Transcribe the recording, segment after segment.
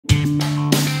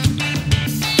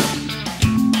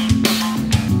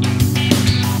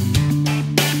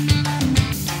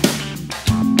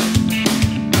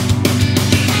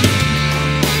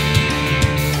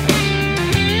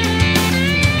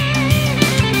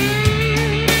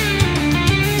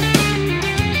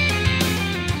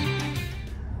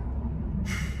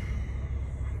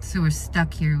So we're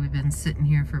stuck here. We've been sitting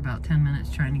here for about 10 minutes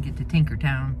trying to get to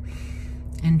Tinkertown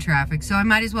in traffic. So I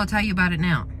might as well tell you about it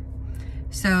now.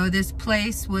 So this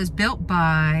place was built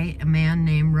by a man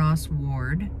named Ross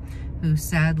Ward, who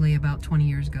sadly about 20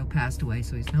 years ago passed away,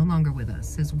 so he's no longer with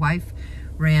us. His wife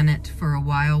ran it for a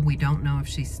while. We don't know if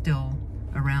she's still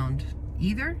around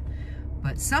either,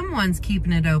 but someone's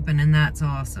keeping it open, and that's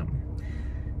awesome.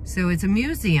 So it's a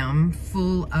museum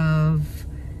full of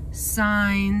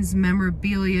signs,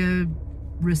 memorabilia,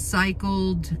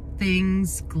 recycled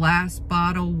things, glass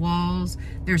bottle walls.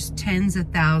 There's tens of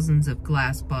thousands of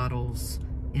glass bottles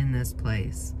in this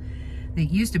place. It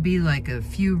used to be like a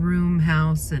few room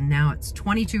house, and now it's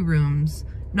 22 rooms.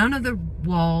 None of the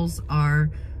walls are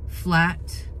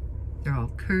flat. They're all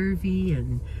curvy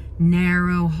and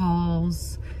narrow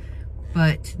halls.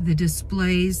 But the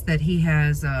displays that he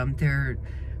has, they're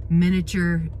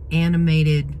miniature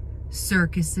animated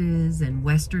circuses and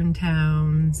western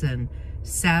towns and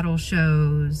saddle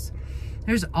shows.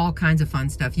 There's all kinds of fun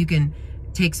stuff. You can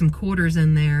take some quarters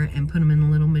in there and put them in the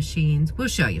little machines. We'll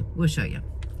show you. We'll show you.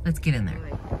 Let's get in there.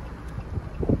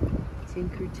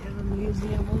 Tinkertown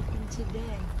Museum open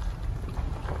today.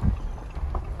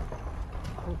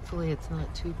 Hopefully it's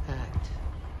not too packed.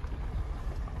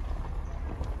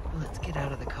 Let's get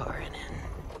out of the car and in.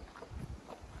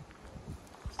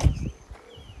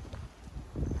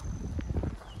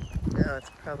 No, it's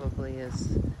probably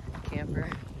his camper.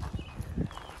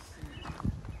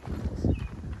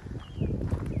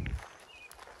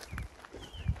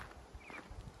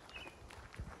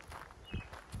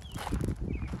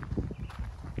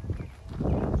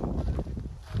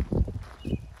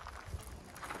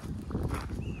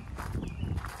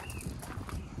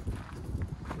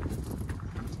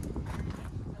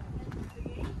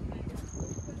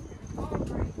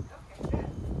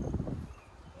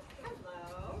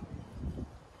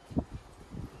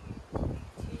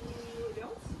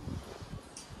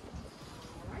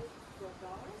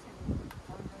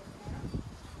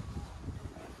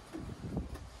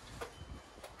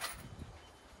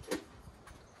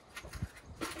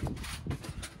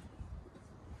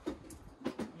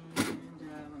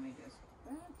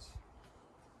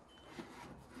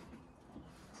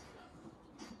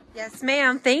 Yes,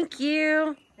 ma'am. Thank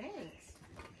you. Thanks.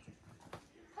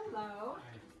 Hello.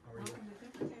 Welcome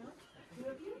to Tinkertown. Two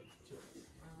of you?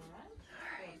 All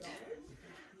right.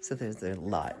 So there's a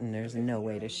lot, and there's no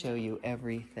way to show you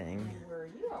everything. Where are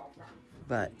you all from?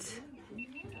 But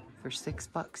for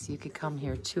 $6, you could come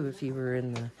here too if you were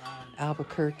in the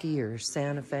Albuquerque or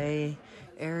Santa Fe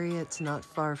area. It's not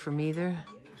far from either.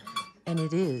 And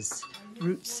it is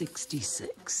Route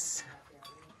 66.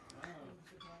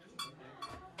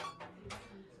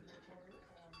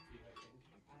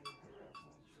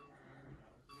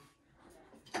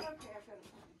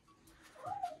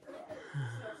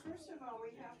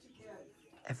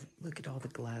 Look at all the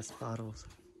glass bottles.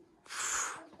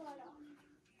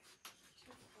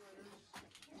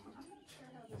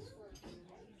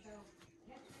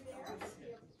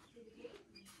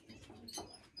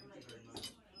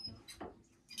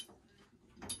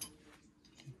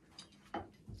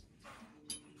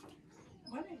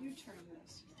 Why don't you turn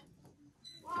this?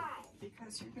 Why?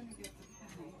 Because you're going to get the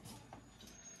penny.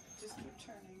 Just keep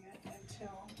turning it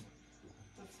until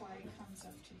the flag comes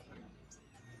up to here.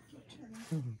 Keep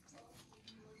turning.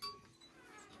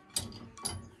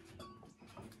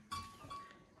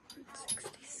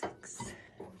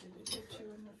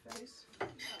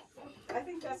 I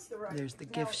think that's the right. There's the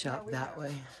gift shop that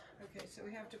way. Okay, so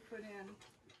we have to put in.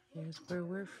 Here's where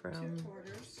we're from. 2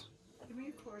 quarters. Give me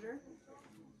a quarter.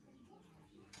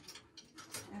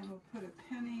 And we'll put a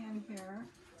penny in here.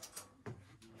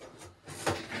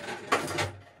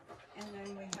 And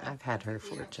then we have. I've had her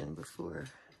fortune before.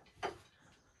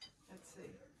 Let's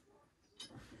see.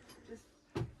 Just,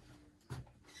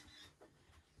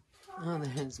 Oh,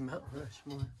 there's Mount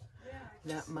Rushmore. yeah,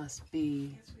 That must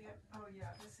be yes, we have, oh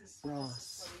yeah, this is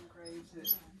Ross. what engraves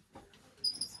it.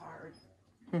 It's hard.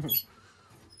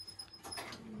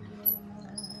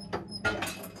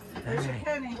 There's your Alright.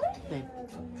 penny. Hey,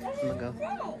 I'm gonna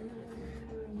go.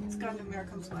 It's got an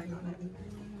American flag on it.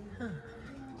 Huh.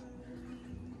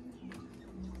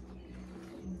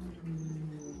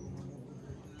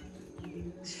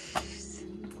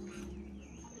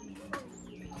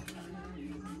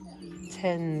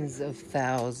 tens of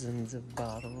thousands of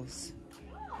bottles.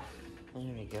 There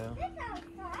we go.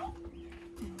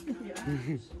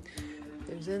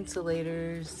 There's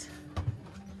insulators.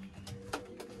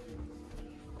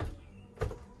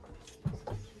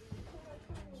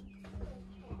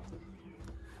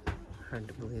 Hard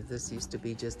to believe this used to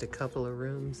be just a couple of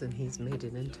rooms and he's made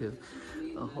it into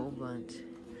a whole bunch.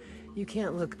 You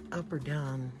can't look up or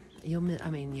down. You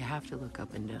have to look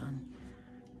up and down.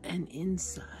 And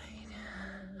inside.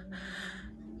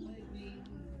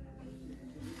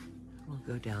 We'll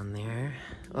go down there.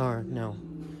 Or no,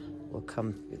 we'll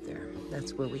come through there.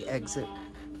 That's where we exit.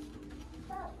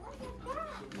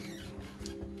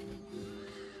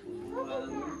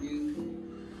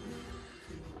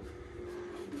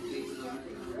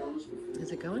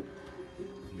 Is it going?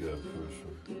 Yeah, for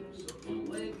sure.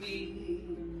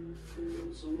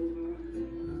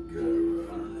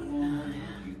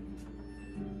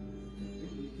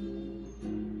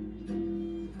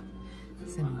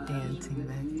 Some dancing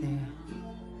back there.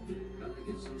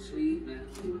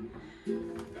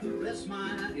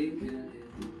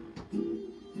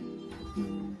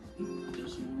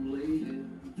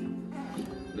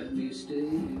 Let me stay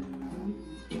here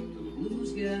till the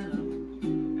blues get up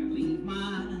and leave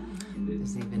my.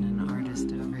 There's even an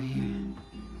artist over here.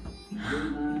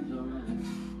 Good night, darling.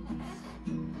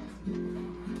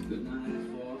 Good night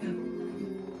forever.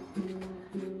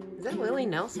 Is that Willie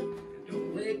Nelson?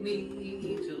 Don't wake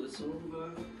me till it's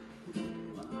over.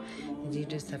 You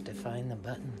just have to find the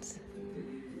buttons.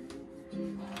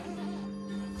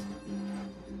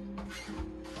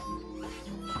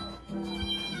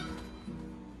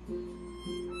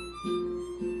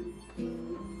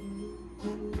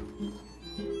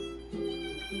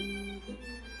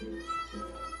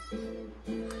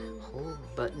 Hold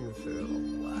button for a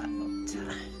while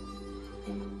time.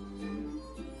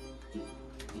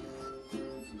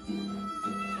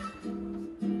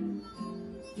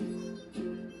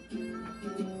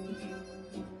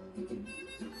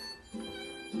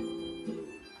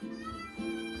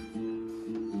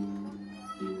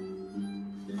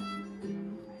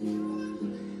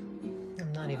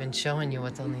 I'm not even showing you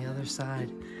what's on the other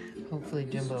side. Hopefully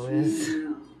Jimbo is.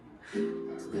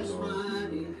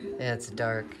 Yeah, it's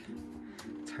dark.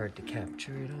 It's hard to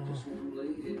capture it all.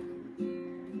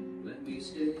 Let me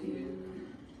stay here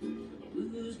till the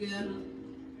blues get up and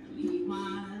leave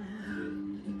my.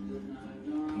 Good night,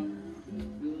 darling.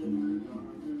 Good night,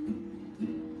 darling.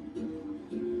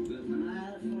 Good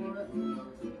night forever.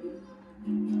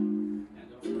 And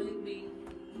don't wake me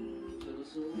till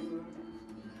it's over.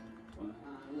 While I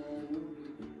love you.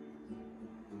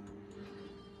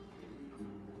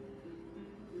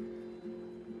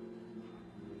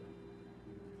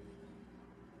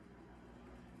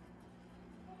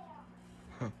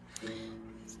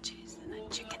 It's chasing a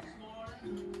chicken.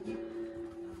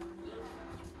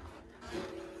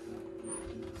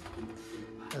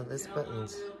 Oh, this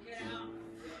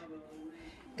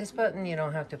button you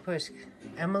don't have to push.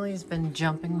 Emily's been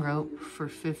jumping rope for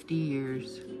 50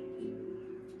 years.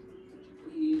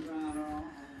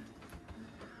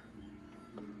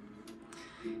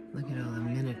 Look at all the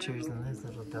miniatures in this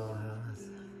little dollhouse.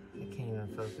 I can't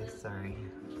even focus, sorry.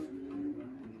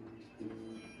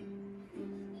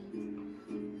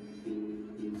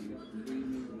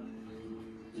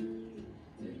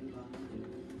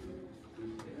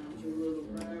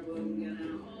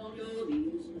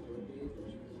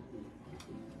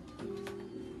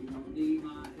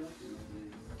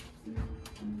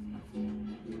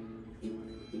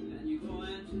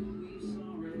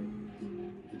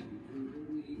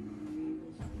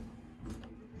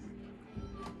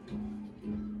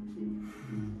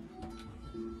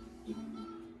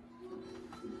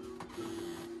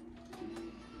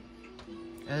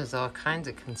 There's all kinds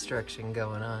of construction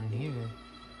going on here.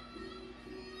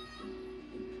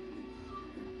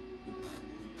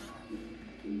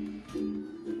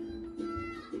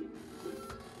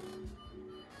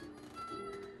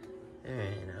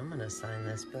 Alright, I'm gonna sign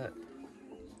this book.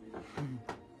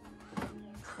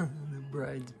 The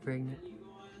bride's pregnant.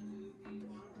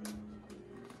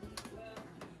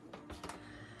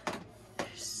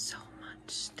 There's so much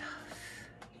stuff.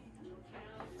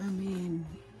 I mean,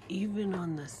 even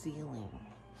on the ceiling.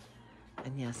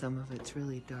 And yeah, some of it's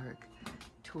really dark.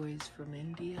 Toys from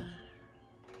India.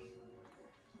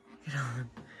 Look at all the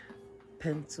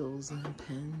pencils and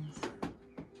pens.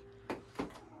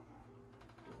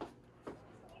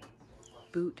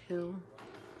 Boot Hill.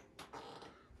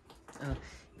 Oh,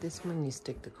 this one you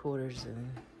stick the quarters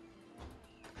in.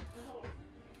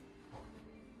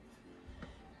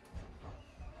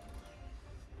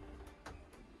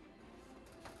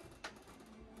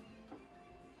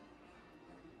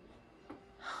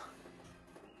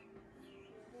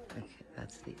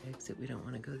 That's the exit. We don't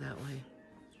want to go that way.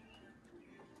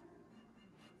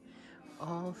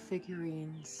 All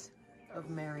figurines of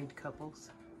married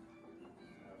couples.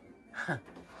 Huh.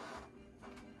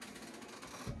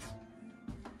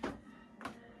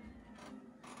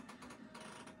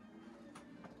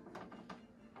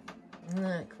 Isn't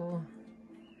that cool?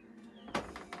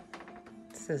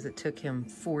 It says it took him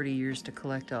 40 years to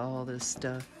collect all this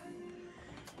stuff.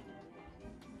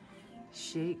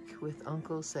 Shake with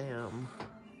Uncle Sam.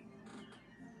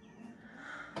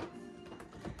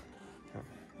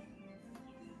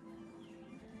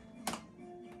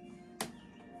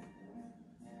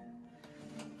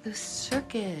 The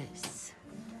circus.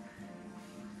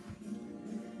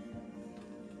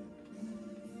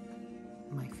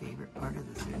 My favorite part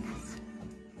of the circus.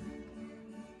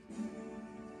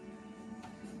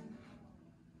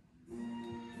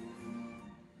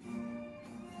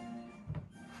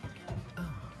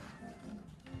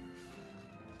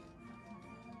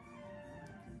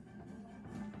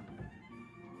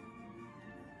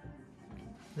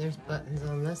 There's buttons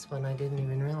on this one I didn't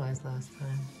even realize last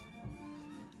time.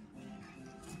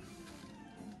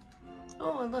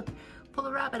 Oh, look, pull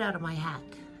a rabbit out of my hat.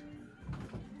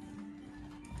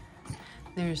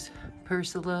 There's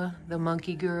Ursula, the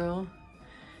monkey girl.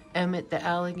 Emmett, the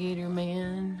alligator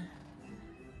man.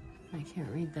 I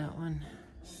can't read that one.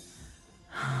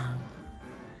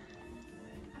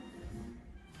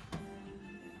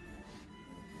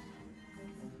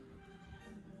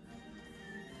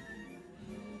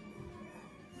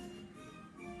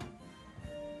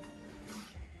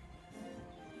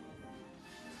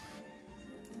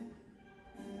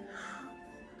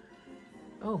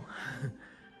 Oh,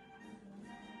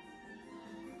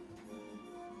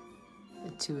 the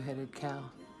two-headed cow.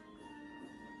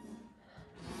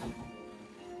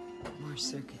 More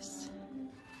circus.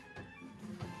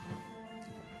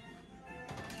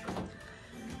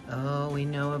 Oh, we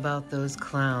know about those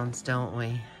clowns, don't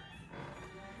we?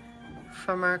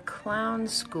 From our clown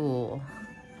school.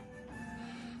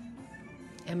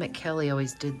 Emmett Kelly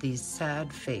always did these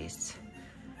sad face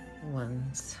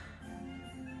ones.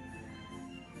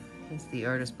 He's the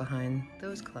artist behind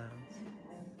those clowns.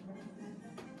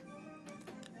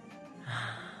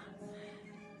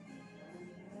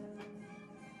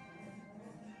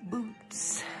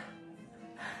 Boots.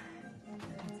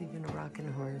 It's even a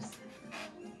rocking horse.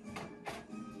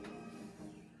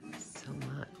 So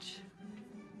much.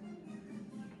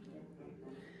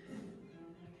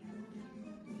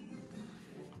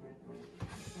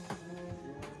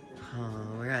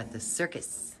 Oh, we're at the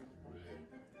circus.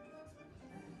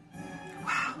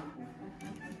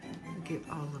 Look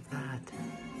at all of that.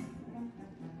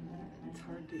 It's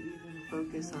hard to even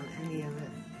focus on any of it.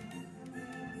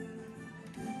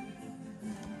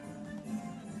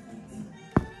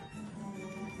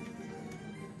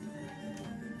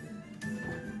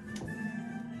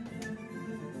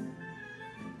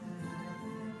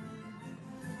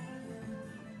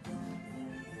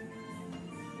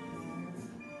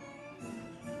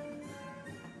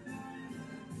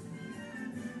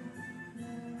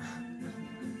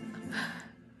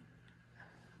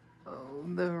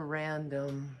 The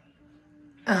random.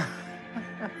 I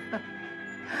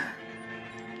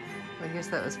guess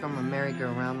that was from a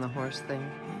merry-go-round the horse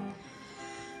thing.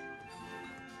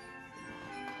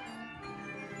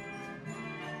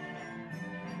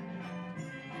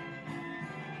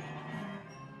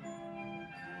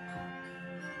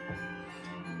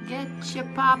 Get your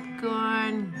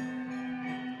popcorn.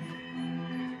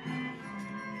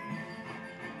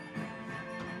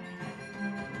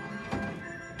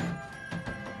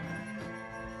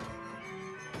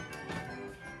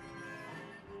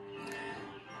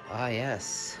 Ah,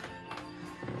 yes.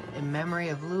 In memory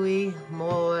of Louis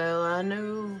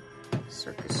Moelanu,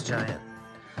 circus giant,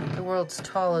 the world's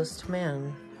tallest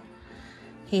man.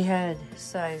 He had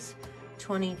size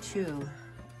 22.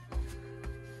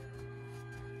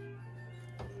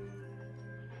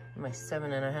 My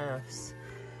 7.5s.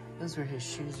 Those were his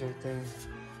shoes right there.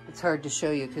 It's hard to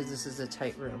show you because this is a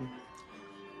tight room.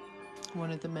 One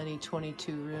of the many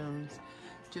 22 rooms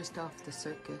just off the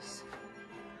circus.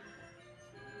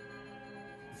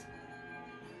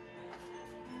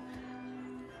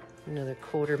 Another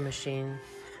quarter machine.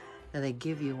 Now they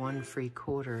give you one free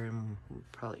quarter, and we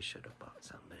probably should have bought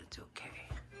some, but it's okay.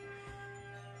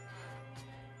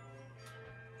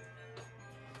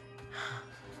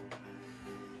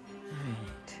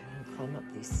 Alright, we'll climb up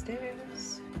these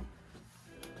stairs.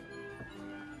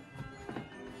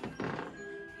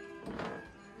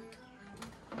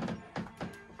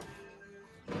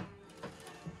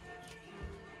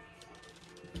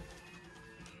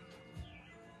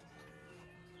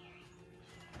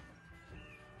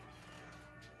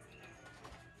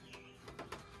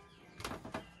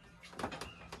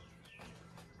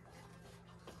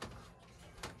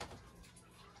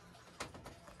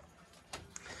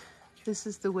 This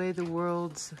is the way the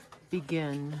worlds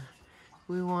begin.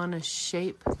 We want to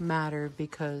shape matter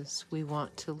because we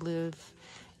want to live,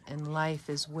 and life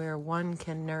is where one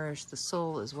can nourish the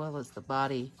soul as well as the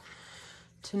body.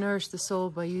 To nourish the soul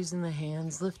by using the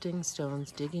hands, lifting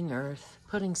stones, digging earth,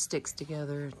 putting sticks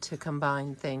together to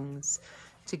combine things,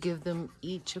 to give them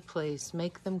each a place,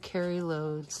 make them carry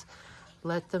loads,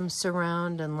 let them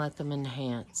surround and let them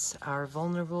enhance our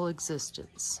vulnerable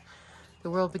existence. The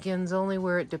world begins only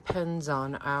where it depends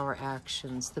on our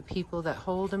actions, the people that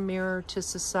hold a mirror to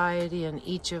society and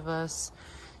each of us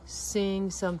seeing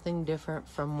something different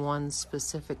from one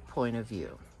specific point of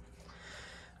view.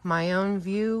 My own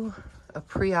view, a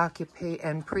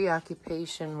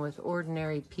preoccupation with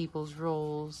ordinary people's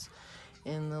roles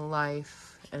in the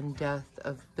life and death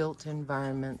of built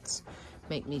environments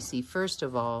make me see, first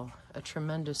of all, a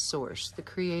tremendous source, the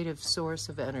creative source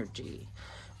of energy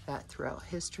that throughout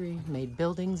history made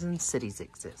buildings and cities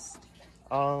exist.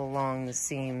 All along the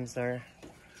seams are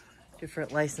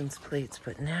different license plates,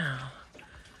 but now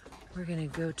we're gonna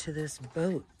go to this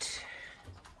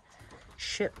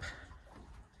ship.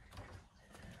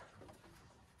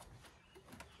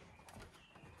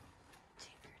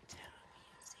 Tinkertown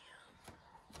Museum.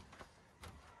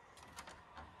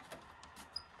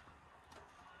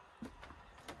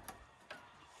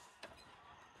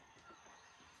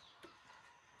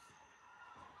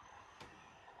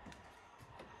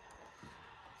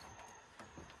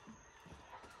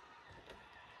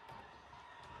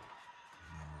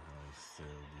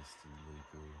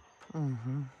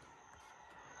 Mm-hmm.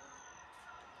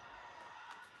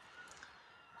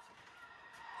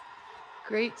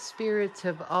 Great spirits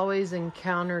have always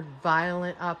encountered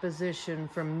violent opposition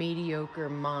from mediocre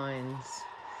minds.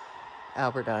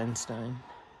 Albert Einstein.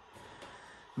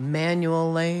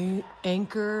 Manual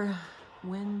anchor,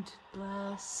 wind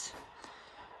blast.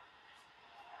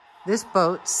 This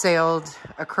boat sailed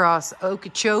across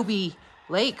Okeechobee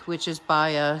Lake, which is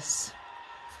by us.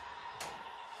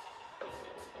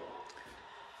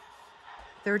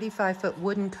 35-foot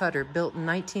wooden cutter built in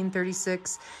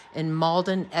 1936 in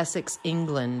Malden, Essex,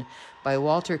 England by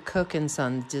Walter Cook and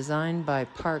Sons, designed by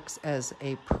Parks as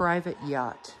a private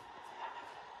yacht.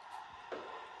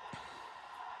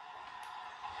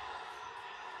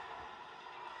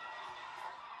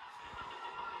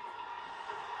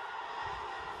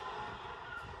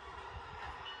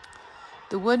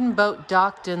 The wooden boat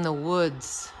docked in the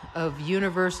woods of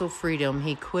universal freedom.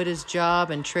 He quit his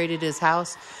job and traded his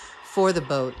house for the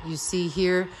boat. You see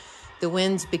here, the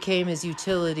winds became his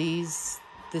utilities.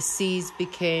 The seas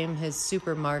became his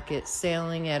supermarket,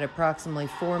 sailing at approximately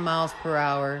 4 miles per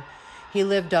hour. He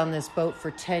lived on this boat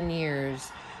for 10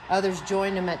 years. Others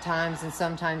joined him at times, and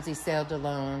sometimes he sailed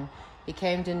alone. He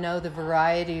came to know the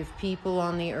variety of people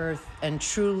on the earth and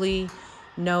truly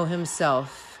know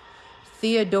himself.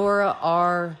 Theodora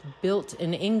R., built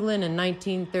in England in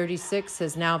 1936,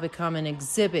 has now become an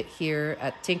exhibit here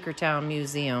at Tinkertown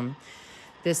Museum.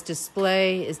 This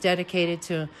display is dedicated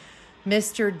to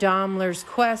Mr. Daimler's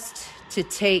quest to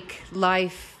take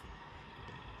life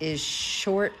is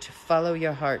short, follow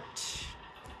your heart.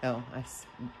 Oh,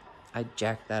 I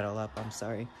jacked that all up, I'm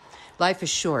sorry. Life is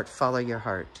short, follow your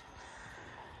heart.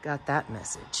 Got that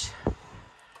message.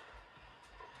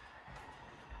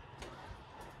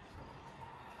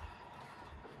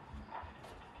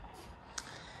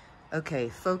 Okay,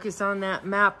 focus on that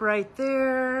map right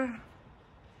there.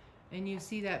 And you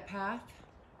see that path?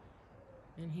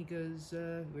 And he goes,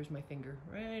 where's my finger?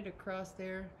 Right across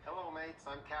there. Hello, mates.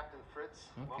 I'm Captain Fritz.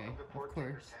 Okay, Welcome to Port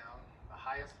Tinkertown, the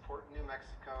highest port in New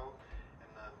Mexico, and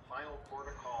the final port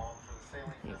of call for the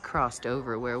sailing. He crossed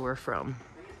over where we're from.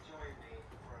 Please join me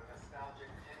for a nostalgic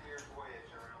 10-year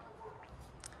voyage around the world.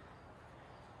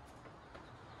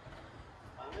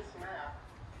 On this map,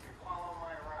 you follow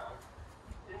my route,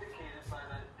 indicated by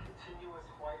that continuous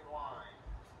white line.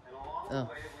 And along the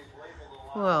way, we've labeled a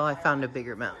lot. Well, I found a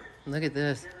bigger map. Look at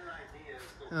this.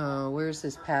 Oh, where's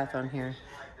this path on here?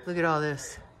 Look at all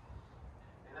this.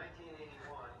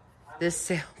 This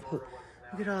sailboat.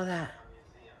 Look at all that.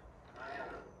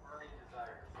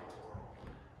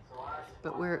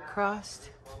 But where it crossed,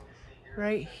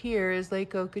 right here is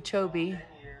Lake Okeechobee.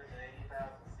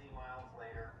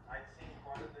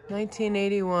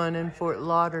 1981 in Fort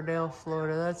Lauderdale,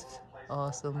 Florida. That's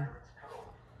awesome.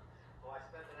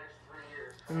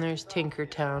 And there's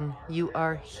Tinkertown. You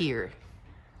are here.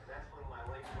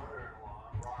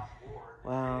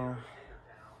 Wow.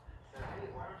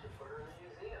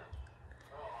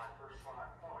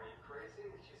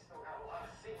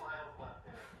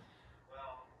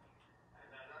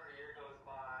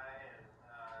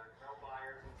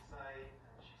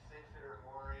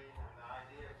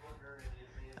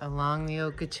 Along the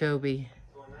Okeechobee.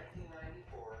 So in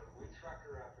 1994, we trucked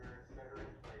her up here and set her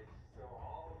in place. So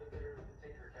all of the visitors to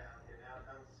Tinkertown can now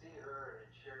come see her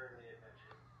and share in the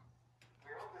adventure.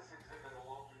 We hope this exhibit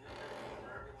will open new doors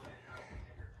for everyone interested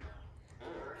in Tinkertown.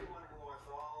 For anyone who wants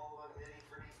all the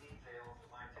nitty-gritty details of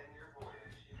my 10-year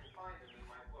voyage, you can find them in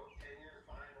my book, 10 Years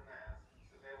Behind the Mask.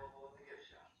 It's available at the gift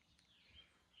shop.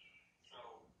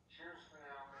 So, cheers for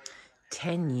now.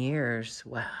 10 years.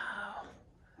 Wow.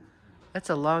 That's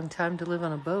a long time to live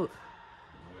on a boat.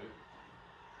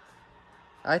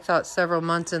 I thought several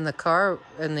months in the car,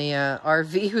 in the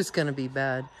RV was going to be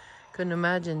bad. Couldn't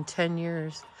imagine 10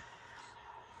 years.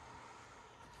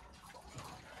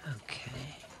 Okay.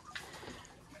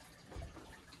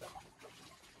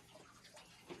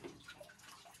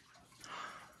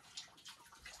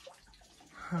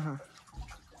 Huh.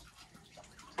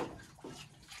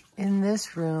 In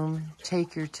this room,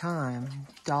 take your time.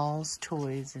 Dolls,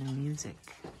 toys, and music.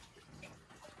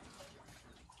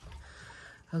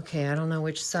 Okay, I don't know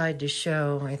which side to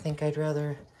show. I think I'd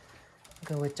rather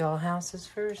go with doll houses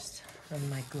first on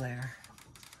my glare.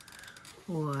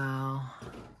 Wow.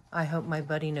 I hope my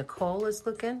buddy Nicole is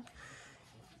looking.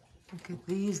 Look at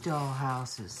these doll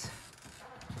houses.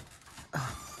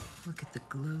 Oh, look at the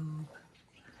globe.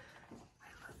 I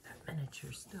love that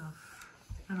miniature stuff.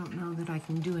 I don't know that I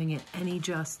can doing it any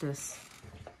justice.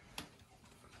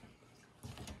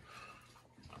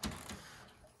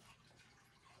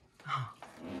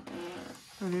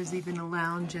 Oh, there's even a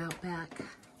lounge out back.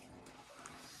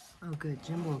 Oh, good.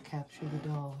 Jimbo will capture the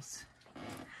dolls.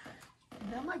 Is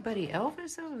that my buddy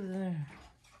Elvis over there?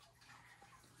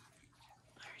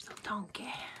 There's a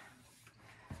donkey.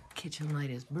 Kitchen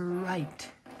light is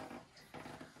bright.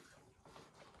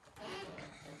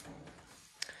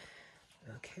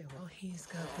 Okay, well, he's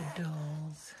got the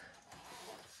dolls.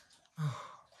 Oh.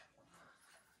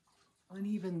 And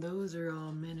even those are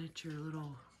all miniature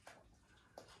little...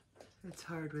 It's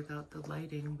hard without the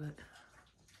lighting, but...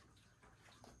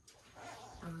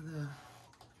 Oh,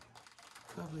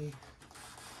 probably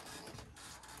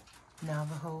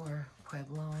Navajo or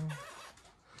Puebloan.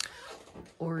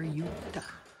 Or Utah.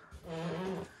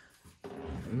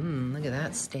 Look at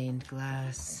that stained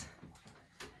glass.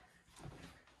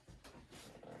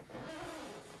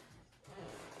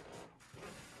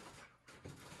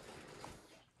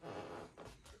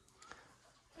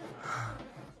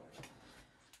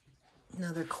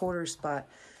 Another quarter spot.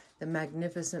 The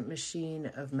magnificent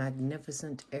machine of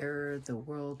magnificent error the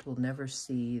world will never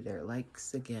see their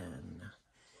likes again.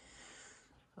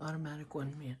 Automatic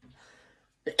 1 man.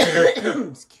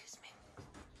 Excuse me.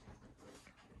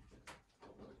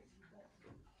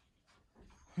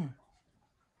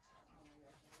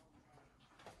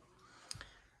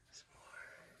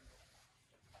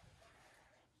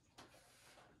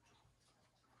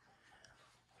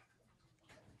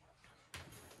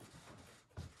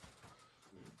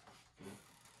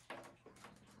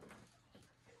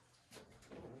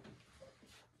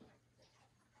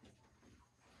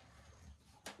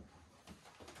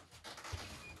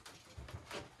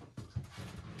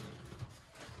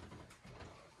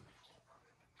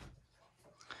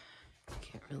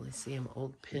 Really see them,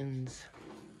 old pins.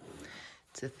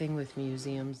 It's a thing with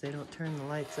museums, they don't turn the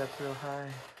lights up real high.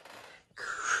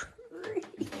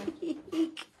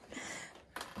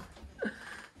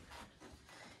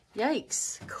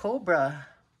 Yikes, cobra.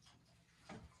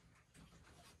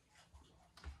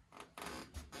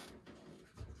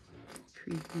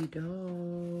 Creaky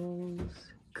dolls,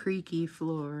 creaky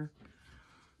floor.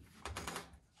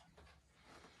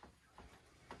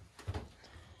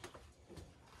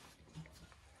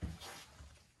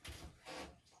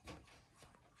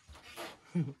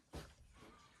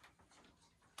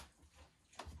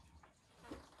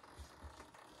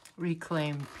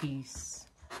 Reclaim peace.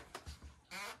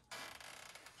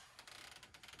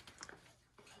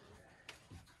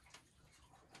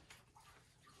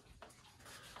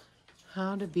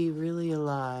 How to be really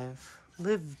alive.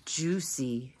 Live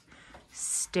juicy.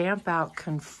 Stamp out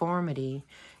conformity.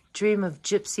 Dream of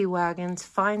gypsy wagons.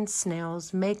 Find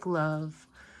snails. Make love.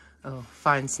 Oh,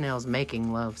 find snails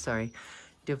making love, sorry.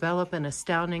 Develop an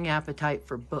astounding appetite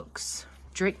for books.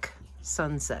 Drink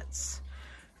sunsets.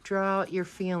 Draw out your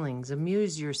feelings.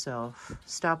 Amuse yourself.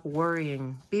 Stop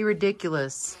worrying. Be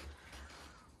ridiculous.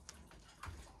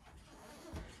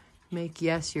 Make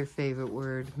yes your favorite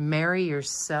word. Marry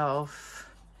yourself.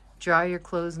 Dry your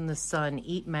clothes in the sun.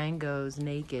 Eat mangoes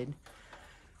naked.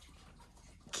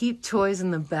 Keep toys in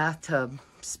the bathtub.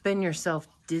 Spin yourself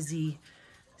dizzy.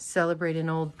 Celebrate an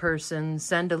old person.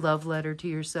 Send a love letter to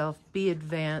yourself. Be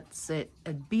advanced.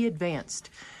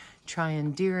 try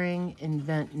endearing,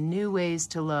 invent new ways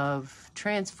to love,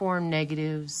 transform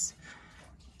negatives,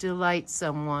 delight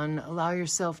someone, allow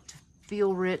yourself to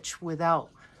feel rich without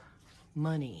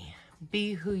money.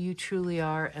 Be who you truly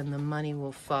are and the money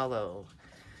will follow.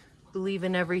 Believe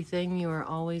in everything. You are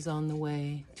always on the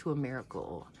way to a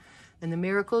miracle. And the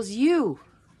miracle's you.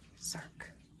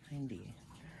 Sark. 90.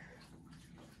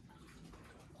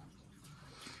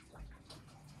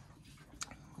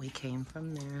 We came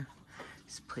from there.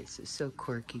 This place is so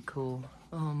quirky, cool.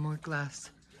 Oh, more glass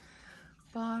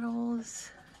bottles.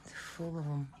 It's full of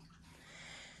them.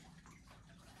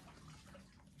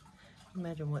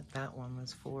 Imagine what that one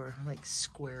was for, like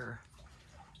square.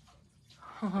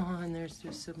 Oh, and there's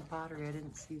just some pottery. I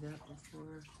didn't see that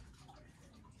before.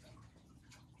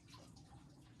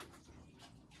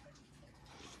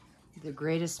 The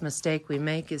greatest mistake we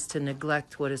make is to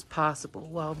neglect what is possible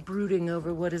while brooding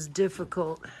over what is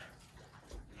difficult.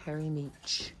 Harry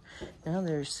Meach. Now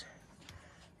there's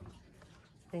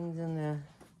things in the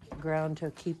ground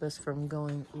to keep us from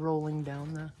rolling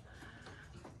down the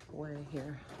way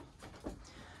here.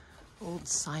 Old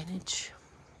signage.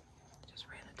 Just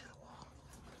ran into the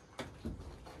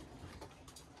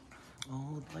wall.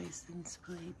 Old license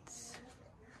plates.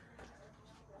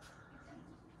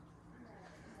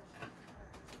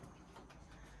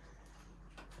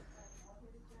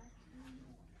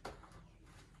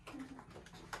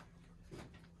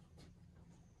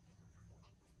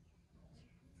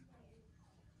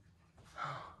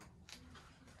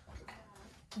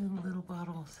 And little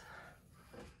bottles.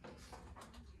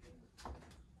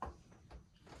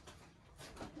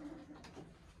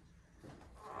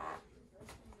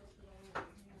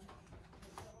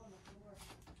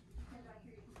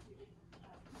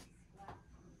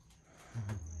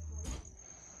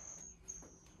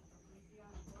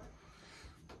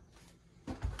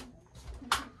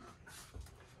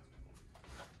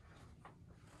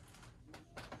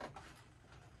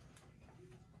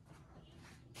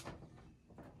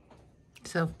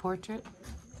 Self-portrait?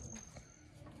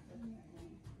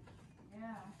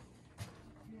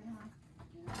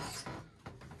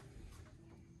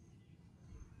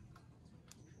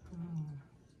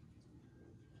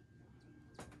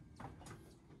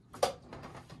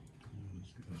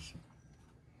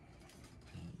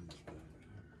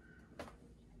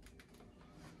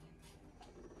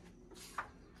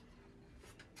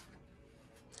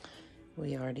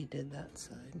 We already did that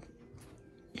side.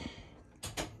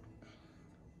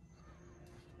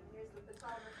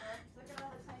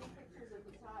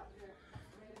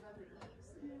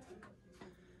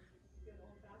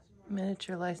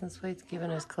 Miniature license plates given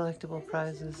as collectible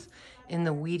prizes in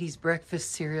the Wheaties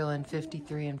breakfast cereal in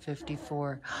 53 and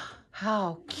 54.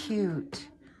 How cute.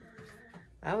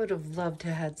 I would have loved to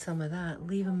have had some of that.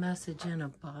 Leave a message in a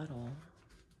bottle.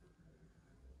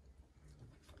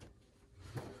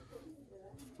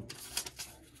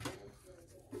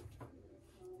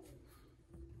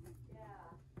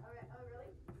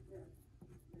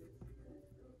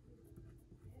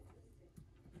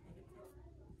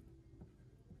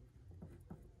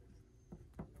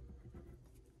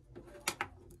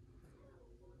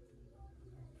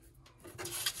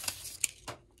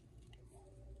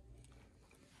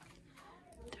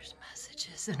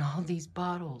 Messages in all these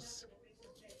bottles.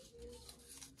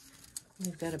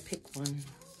 We've got to pick one.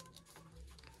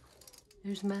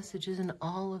 There's messages in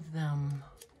all of them.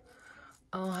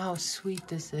 Oh, how sweet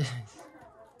this is.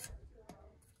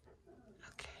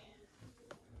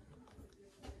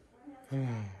 Okay.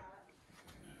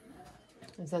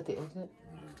 Is that the exit?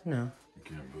 No. You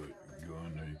can't go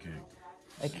in there, you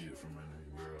can't see it from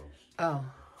anywhere else. Oh.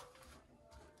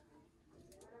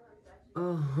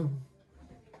 Oh.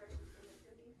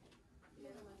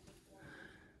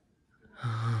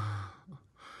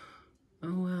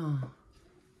 Oh, wow.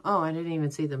 Oh, I didn't even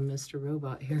see the Mr.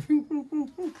 Robot here.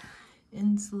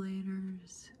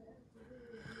 Insulators.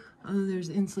 Oh, there's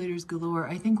insulators galore.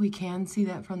 I think we can see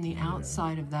that from the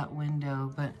outside of that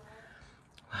window, but...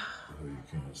 Oh, you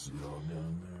can't see all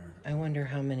down there. I wonder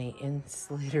how many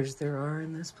insulators there are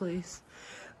in this place.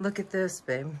 Look at this,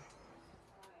 babe.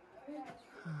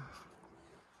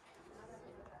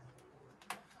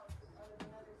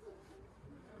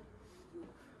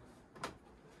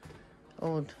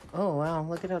 Old, oh wow,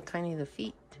 look at how tiny the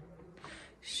feet.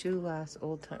 Shoe last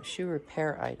old time, shoe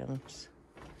repair items.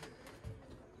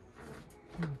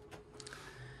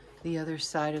 The other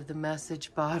side of the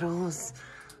message bottles.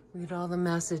 Look at all the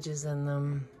messages in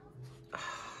them.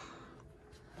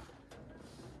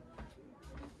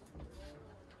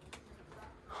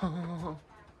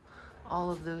 All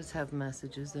of those have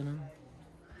messages in them.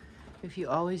 If you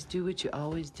always do what you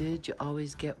always did, you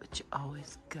always get what you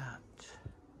always got.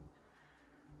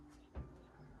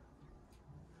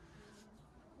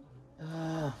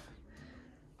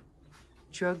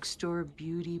 Drugstore,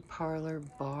 beauty parlor,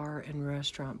 bar, and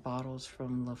restaurant bottles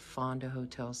from La Fonda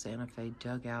Hotel Santa Fe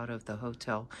dug out of the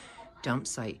hotel dump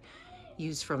site,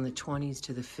 used from the 20s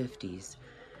to the 50s.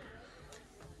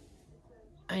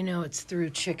 I know it's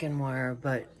through chicken wire,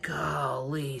 but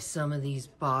golly, some of these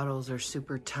bottles are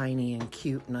super tiny and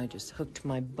cute, and I just hooked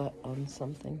my butt on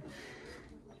something.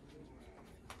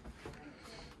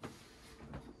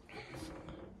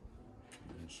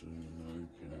 No, you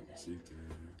can't see through.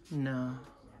 No.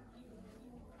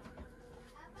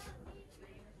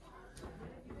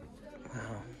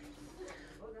 Wow.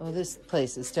 Well, this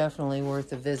place is definitely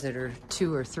worth a visit, or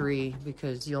 2 or 3,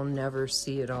 because you'll never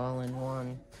see it all in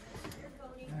one.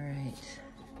 All right.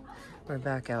 We're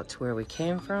back out to where we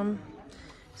came from.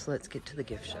 So let's get to the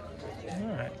gift shop. All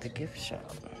right, the gift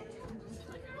shop.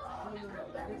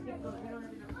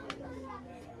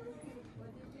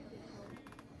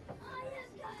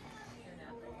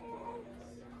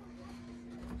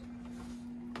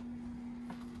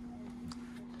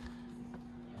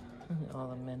 All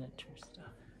the miniature stuff.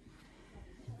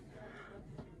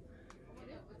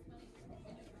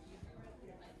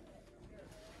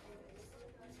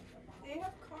 They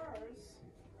have cars.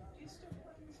 Do you still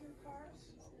play with your cars?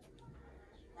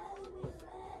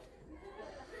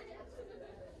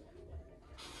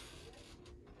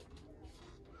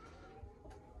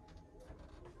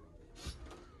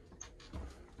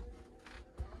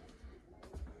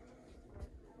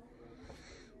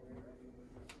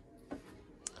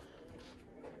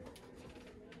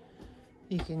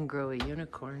 You can grow a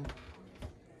unicorn.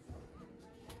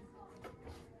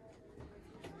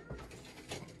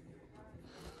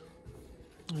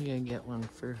 We're gonna get one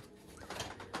for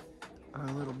our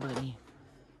little buddy.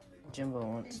 Jimbo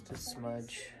wants to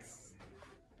smudge.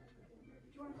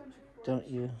 Don't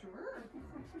you?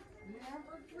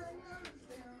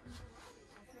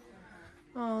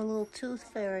 Oh, a little tooth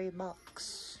fairy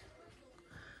box.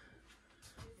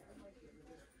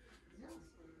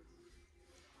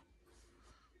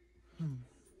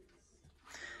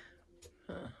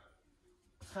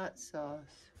 Hot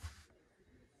sauce.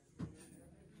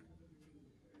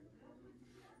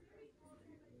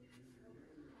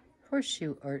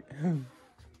 Horseshoe art.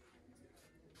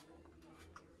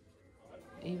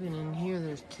 Even in here,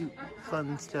 there's cute,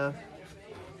 fun stuff.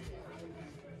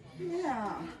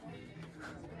 Yeah.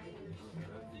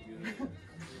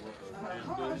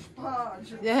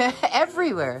 Hodgepodge. Yeah,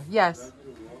 everywhere. Yes.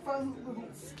 Fun little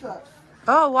stuff.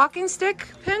 Oh, walking stick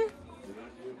pin.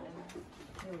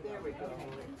 There we go.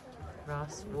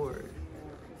 Ross Ward.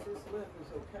 This lip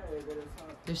is okay, but it's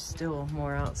not. There's still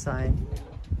more outside.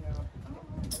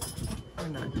 We're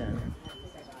not done.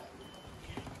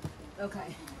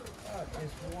 Okay.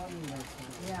 There's one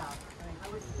missing. Yeah. I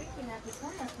was thinking at the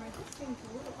time, this seems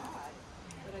a little odd,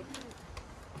 but I couldn't.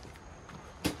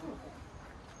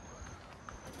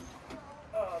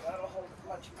 Oh, that'll hold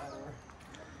much better.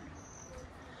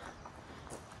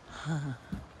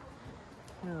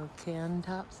 Little can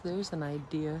tops. There's an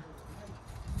idea.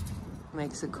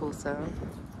 Makes a cool sound.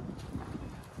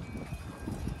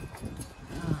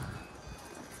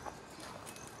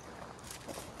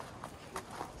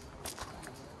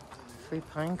 Free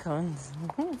pine cones.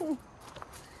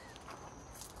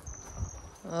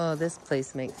 Oh, this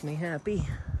place makes me happy.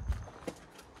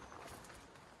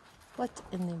 What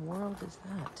in the world is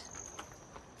that?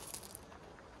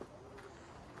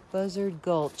 Buzzard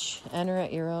Gulch. Enter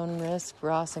at your own risk.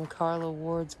 Ross and Carla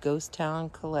Ward's Ghost Town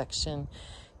collection,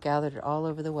 gathered all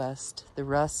over the West. The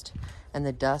rust and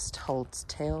the dust holds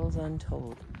tales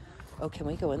untold. Oh, can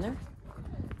we go in there?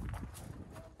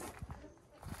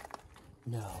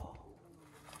 No.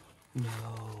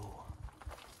 No.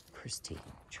 Christine,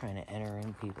 trying to enter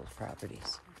in people's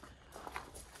properties.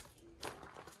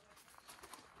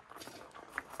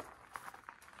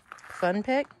 Fun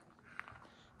pick?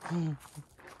 Library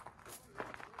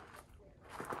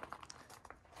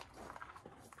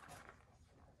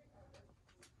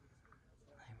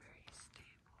stable.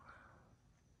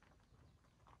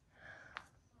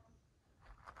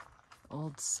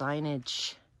 Old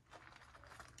signage.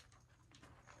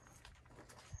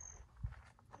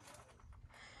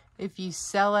 If you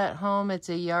sell at home, it's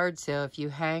a yard sale. If you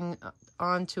hang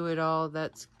onto it all,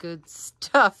 that's good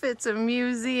stuff. It's a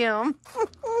museum.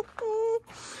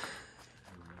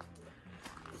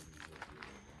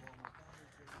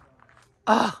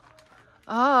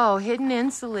 Oh, hidden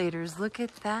insulators. Look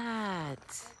at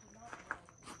that.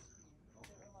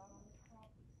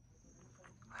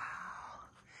 Wow.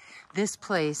 This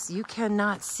place, you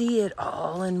cannot see it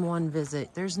all in one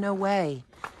visit. There's no way.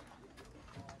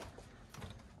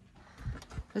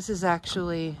 This is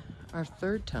actually our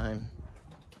third time.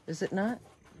 Is it not?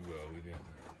 Well, we didn't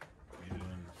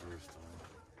the first time.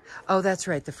 Oh, that's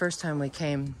right. The first time we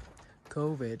came,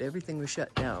 COVID, everything was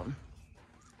shut down.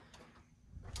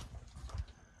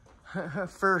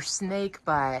 For snake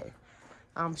bite.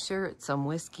 I'm sure it's some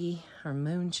whiskey or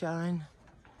moonshine.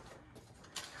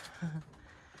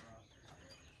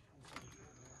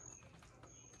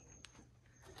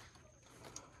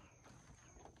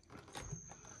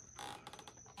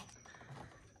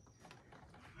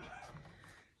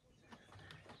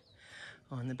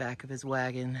 On the back of his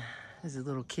wagon is his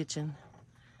little kitchen.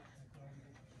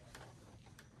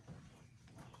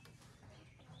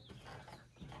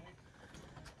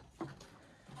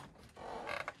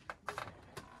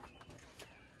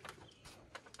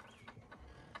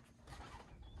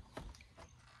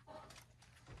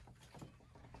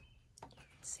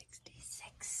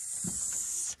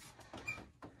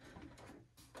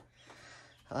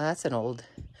 Well, that's an old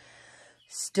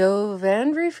stove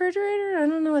and refrigerator. I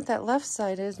don't know what that left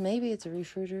side is. Maybe it's a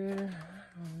refrigerator.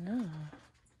 I don't know.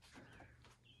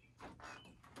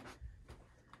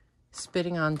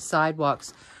 Spitting on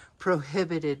sidewalks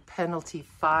prohibited. Penalty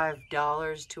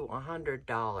 $5 to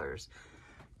 $100.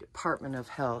 Department of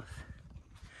Health.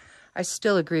 I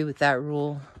still agree with that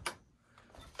rule.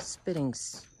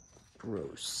 Spitting's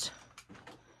gross.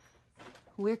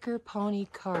 Wicker Pony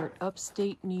Cart,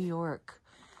 upstate New York.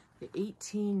 The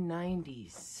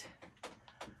 1890s.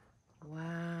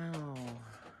 Wow.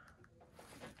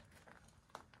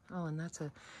 Oh, and that's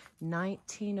a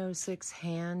 1906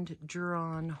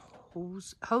 hand-drawn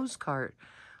hose cart.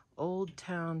 Old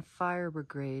Town Fire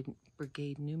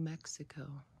Brigade, New Mexico.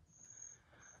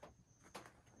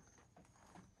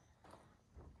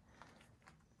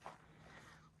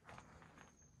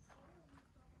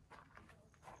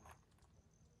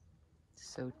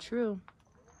 So true.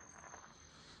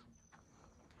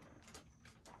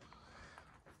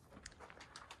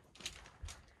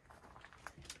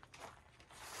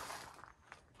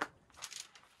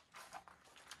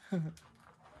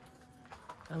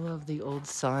 I love the old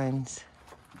signs.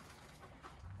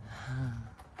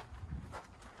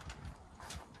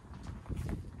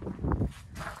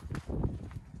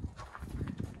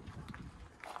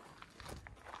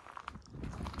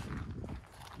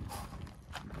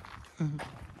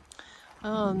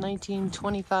 Oh,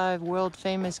 1925 world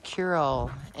famous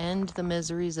cure-all. End the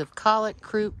miseries of colic,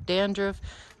 croup, dandruff,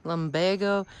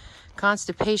 lumbago,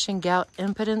 constipation, gout,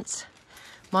 impotence.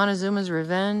 Montezuma's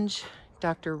Revenge.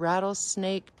 Dr.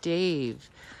 Rattlesnake Dave.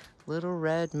 Little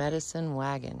Red Medicine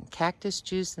Wagon. Cactus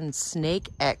juice and snake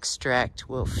extract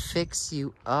will fix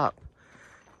you up.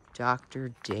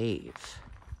 Dr. Dave.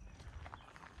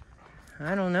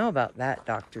 I don't know about that,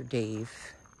 Dr. Dave.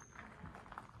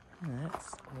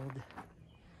 That's old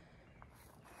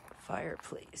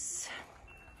fireplace.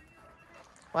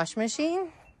 Wash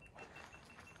machine?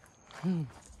 Look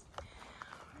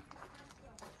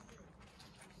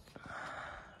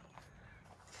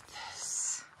at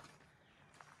this.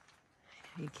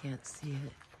 You can't see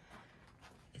it.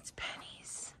 It's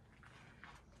pennies.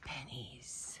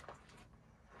 Pennies.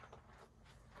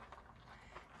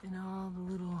 And all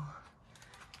the little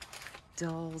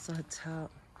dolls on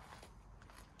top.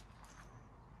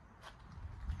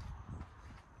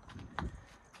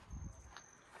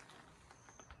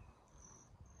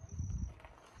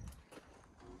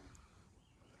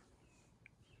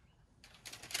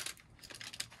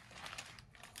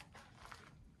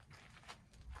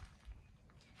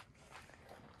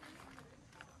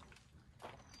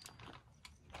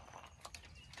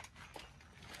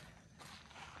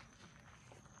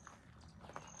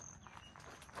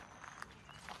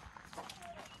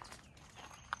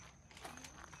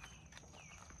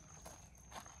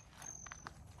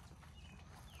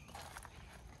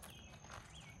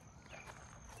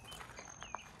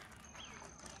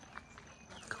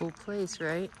 Cool place,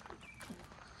 right?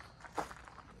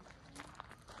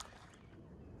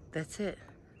 That's it.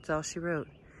 That's all she wrote.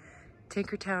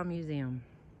 Tinkertown Museum.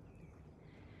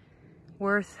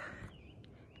 Worth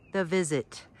the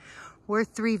visit.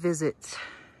 Worth 3 visits.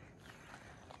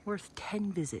 Worth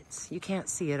 10 visits. You can't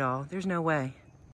see it all. There's no way.